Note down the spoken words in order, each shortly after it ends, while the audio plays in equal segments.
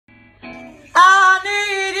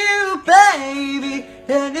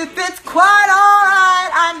quite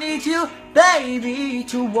alright. I need you, baby,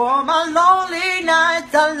 to warm my lonely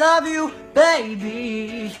nights. I love you,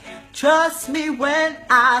 baby. Trust me when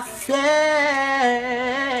I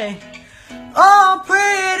say, oh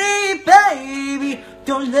pretty baby,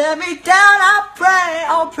 don't let me down, I pray.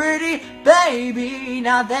 Oh pretty baby,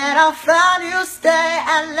 now that I found you, stay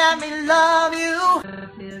and let me love you. I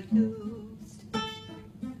feel used,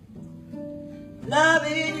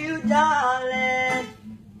 loving you, darling,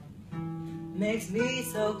 makes me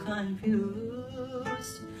so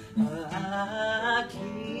confused. I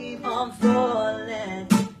keep on falling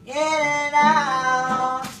in and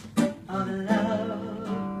out of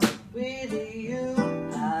love with you.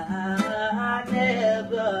 I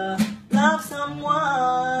never loved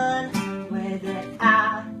someone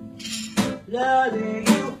without loving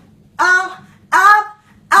you. Oh,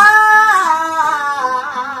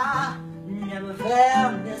 never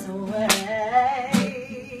felt this way.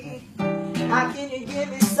 How can you give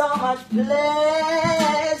me so much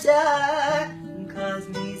pleasure, cause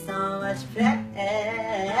me so much pain?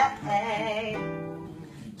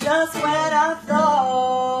 Just when I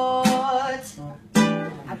thought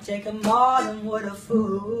I'd taken more than what a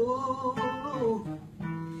fool,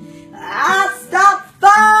 I stopped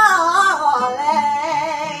falling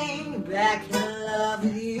back in love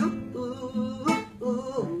with you.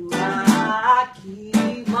 I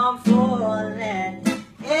keep on falling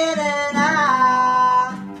in and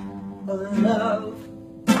out of love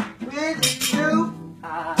with you. I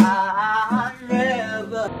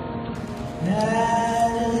never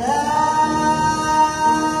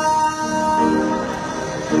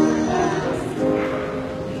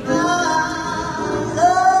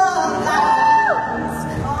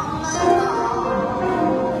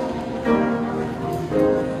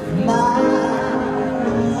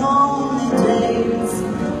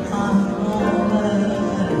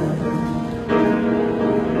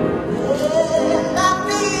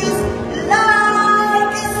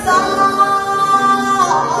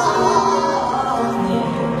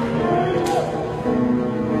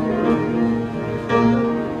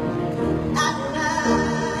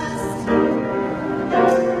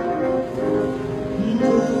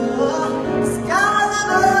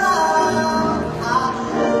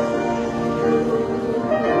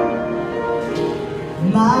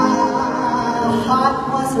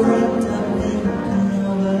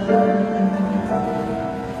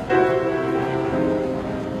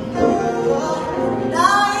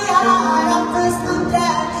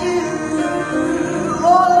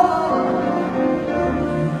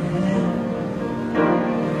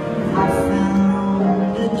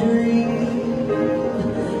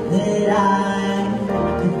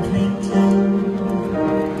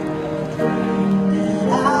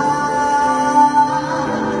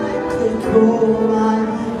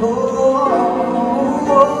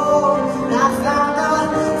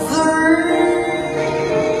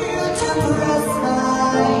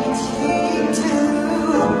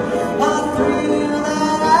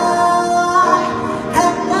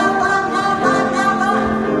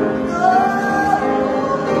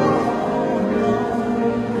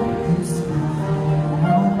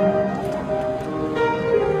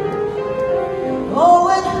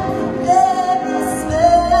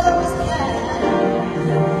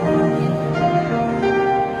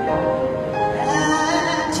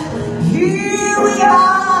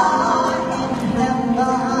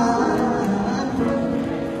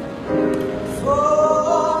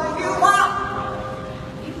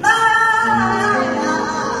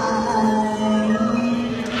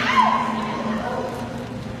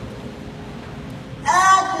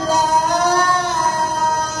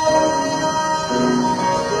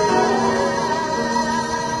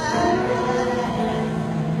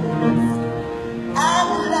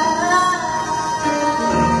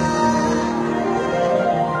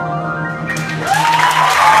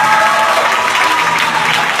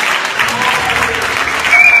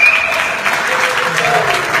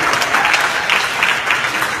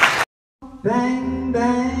bang,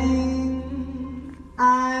 bang,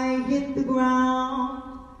 I hit the ground.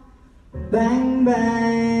 Bang,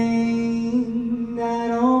 bang,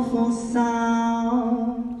 that awful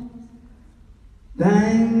sound.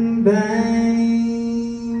 Bang, bang,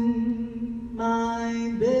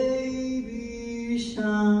 my baby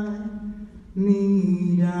shot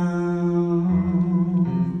me down.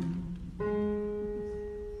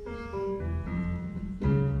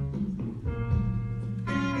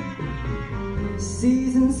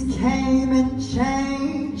 Seasons came and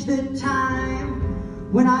changed the time.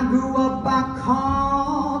 When I grew up I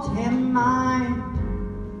called him mine.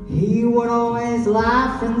 He would always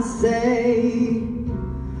laugh and say,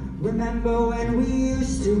 Remember when we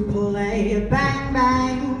used to play bang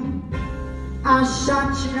bang? I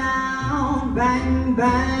shot you down, bang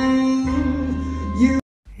bang. You.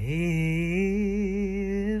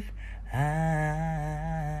 If I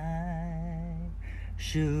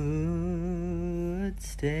should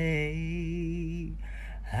stay,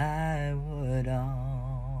 I would only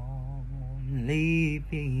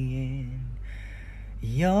be in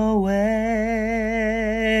your way,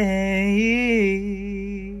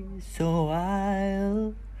 so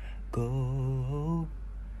I'll go,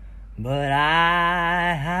 but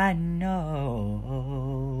I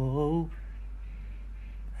know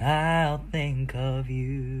I'll think of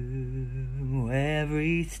you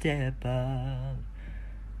every step of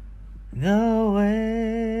the way.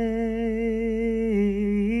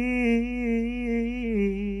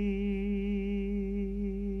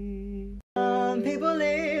 Some people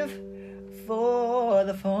live for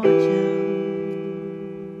the fortune.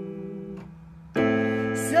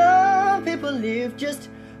 Some people live just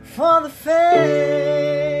for the fame.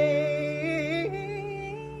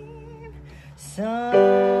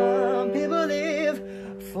 Some people live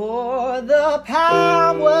for the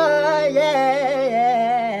power, yeah.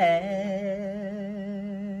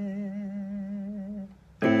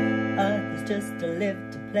 Others just to live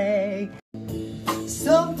to play.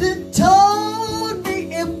 Something told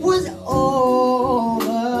me it was over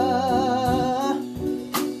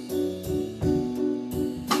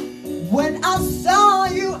when I saw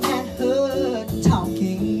you and her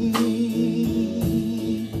talking.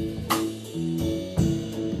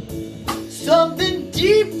 Something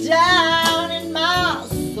deep down in my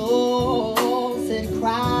soul said,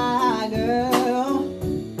 cry, girl.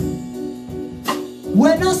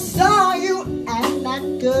 When I saw you and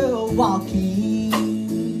that girl walking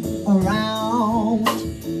around.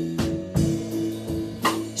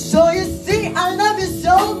 So you see, I love you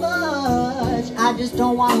so much, I just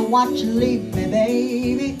don't want to watch you leave me,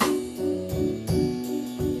 baby.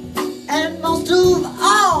 And most of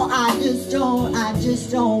all, I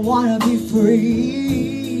just don't want to be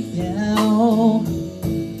free, you know.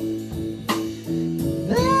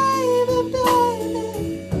 Baby,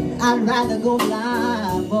 baby, I'd rather go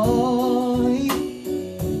blind, boy.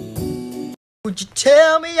 Would you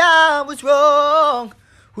tell me I was wrong?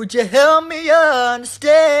 Would you help me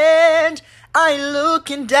understand? Are you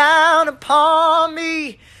looking down upon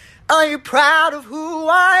me? Are you proud of who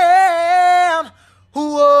I am?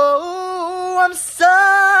 Oh, I'm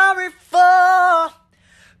sorry for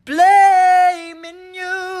blaming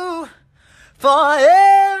you for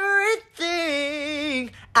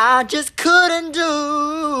everything I just couldn't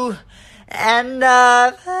do. And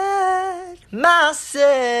I've hurt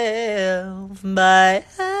myself by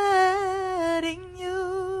hurting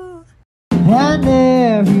you. And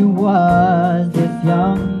there he was, this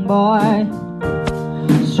young boy,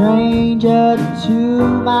 stranger to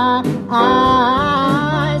my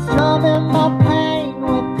eyes, drumming my pain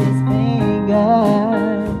with his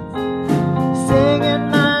fingers, singing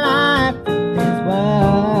my life with his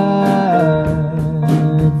words,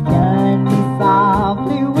 killing me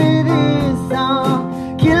softly with his song,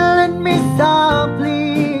 killing me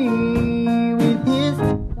softly with his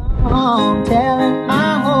song, telling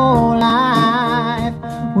my whole life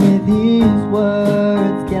with his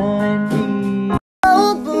words, killing me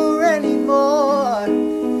over anymore.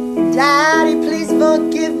 Daddy, please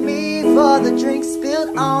forgive me for the drink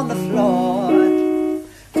spilled on the floor.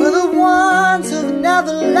 For the ones who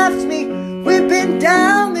never left me, we've been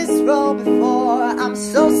down this road before. I'm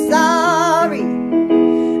so sorry,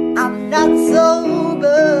 I'm not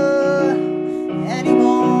sober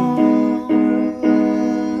anymore.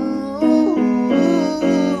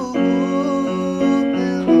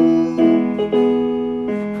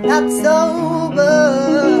 Not sober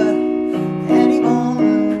anymore.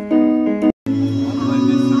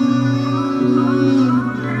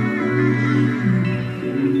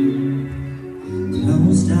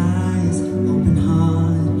 Closed eyes, open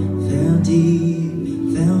heart, fell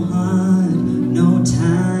deep, fell hard. No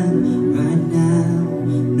time right now,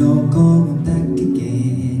 no going back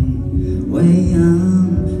again. Way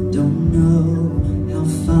young, don't know how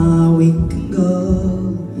far we can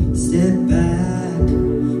go. Step back,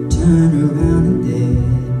 turn around and then.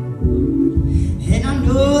 And I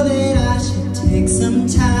know that I should take some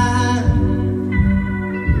time,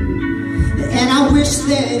 and I wish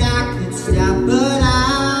that I could stop, but I'm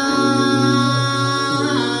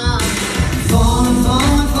falling,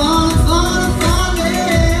 falling, falling, falling,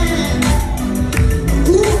 falling.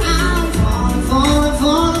 Ooh, I'm falling, falling,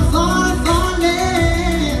 falling, falling,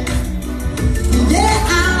 falling. Yeah,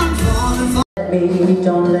 I'm falling, falling. Baby,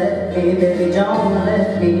 don't let me, baby, don't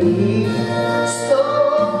let me. So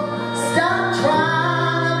stop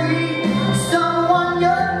trying to be someone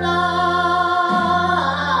you're not.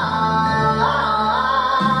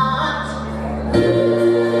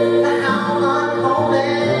 And now I'm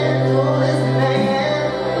holding to this man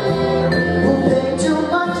who paid too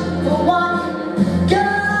much for one guy's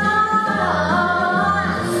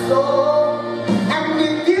soul. And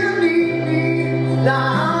if you need me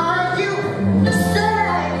like you say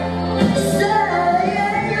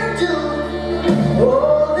you do,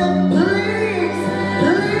 oh then please,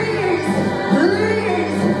 please,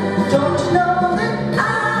 please, don't you know that I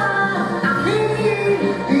need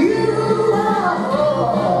you?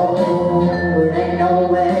 Oh, it ain't no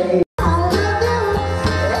way. I love you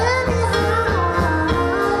anyhow,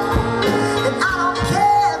 and I don't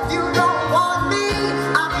care if you don't want me.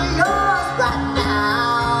 I'm yours right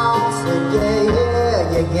now. So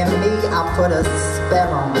yeah, you give me, I'll put a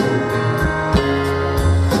spell on you.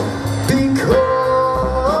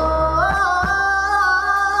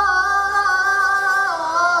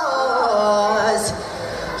 Because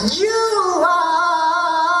you are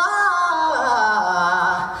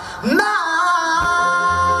mine.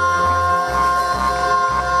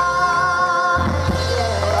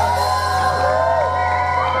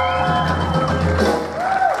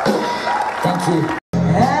 Thank you.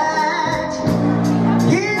 And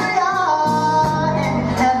here we are in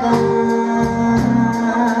heaven.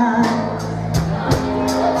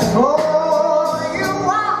 For you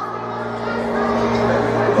are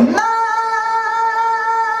mine.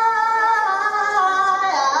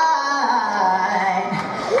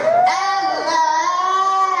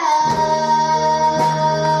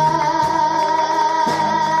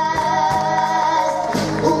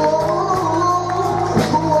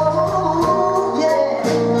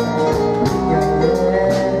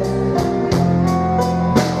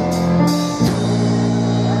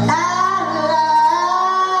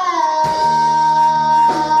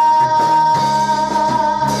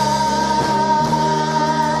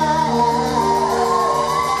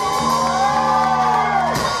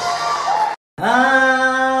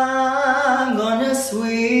 I'm gonna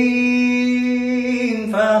swing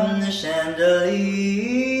from the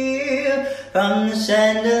chandelier, from the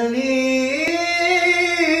chandelier.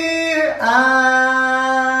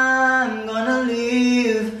 I'm gonna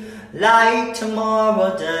live like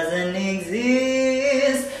tomorrow doesn't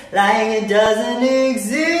exist, like it doesn't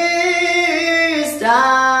exist.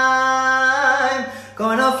 I'm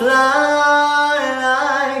gonna fly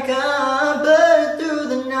like a bird through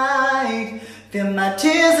the night, feel my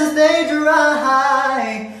tears as they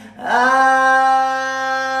dry.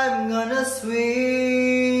 I'm gonna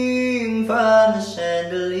swing from the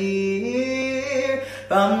chandelier,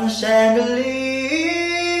 from the chandelier.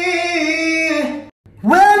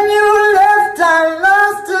 When you left, I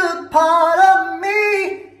lost a part of me.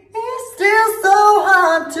 It's still so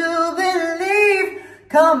hard to believe.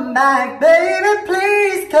 Come back, baby,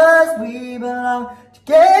 please, 'cause we belong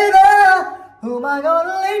together. Who am I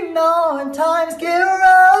gonna lean on when times get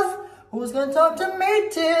rough? Who's gonna talk to me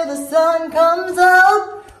till the sun comes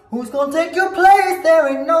up? Who's gonna take your place? There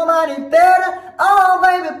ain't nobody better. Oh,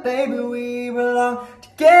 baby, baby, we belong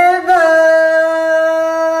together.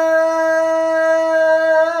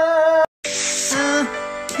 I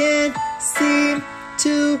can't seem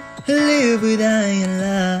to live without your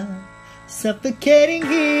love. Suffocating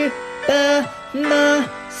here by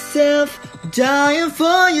myself, dying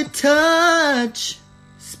for your touch.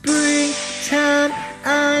 Springtime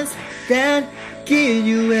eyes that get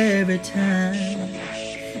you every time,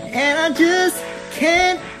 and I just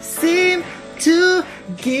can't seem to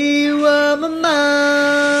give up my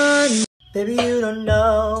mind. Baby, you don't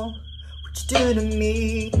know what you do to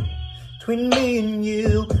me. Between me and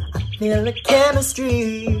you, I feel like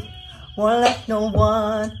chemistry. Won't let no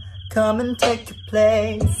one come and take your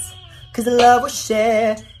place, 'cause the love we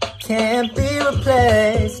share can't be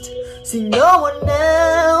replaced. See, no one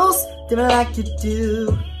else did me like you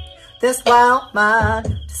do. That's why I don't mind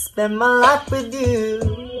to spend my life with you.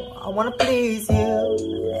 I wanna please you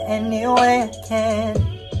any way I can.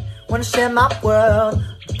 Wanna share my world,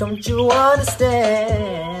 but don't you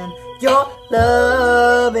understand? Your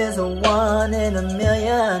love is a one in a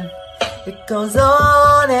million. It goes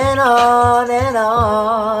on and on and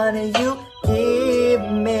on, and you give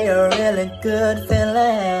me a really good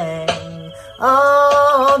feeling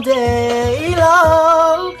all day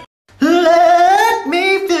long. Let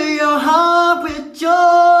me fill your heart with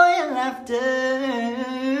joy and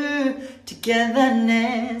laughter,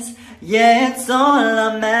 togetherness, yeah, it's all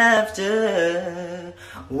I'm after.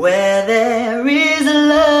 Where there is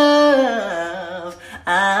love,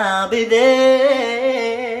 I'll be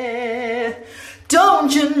there.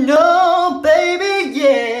 Don't you know, baby,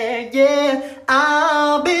 yeah, yeah,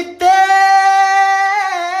 I'll be there.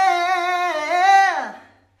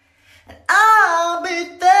 I'll be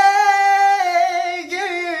there,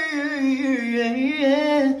 yeah,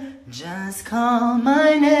 yeah. Just call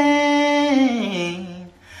my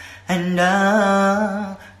name and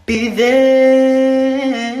I'll be there.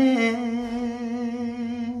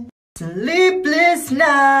 Sleepless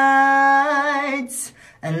nights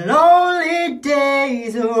and lonely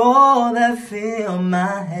days are all that fill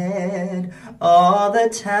my head all the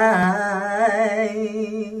time.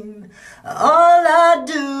 All I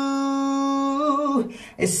do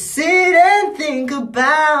is sit and think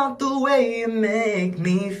about the way you make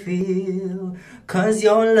me feel. 'Cause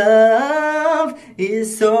your love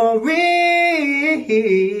is so real.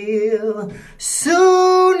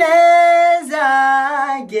 Soon as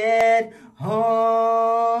I get home,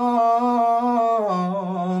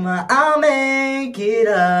 I'll make it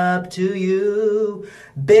up to you.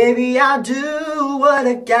 Baby, I'll do what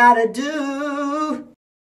I gotta do.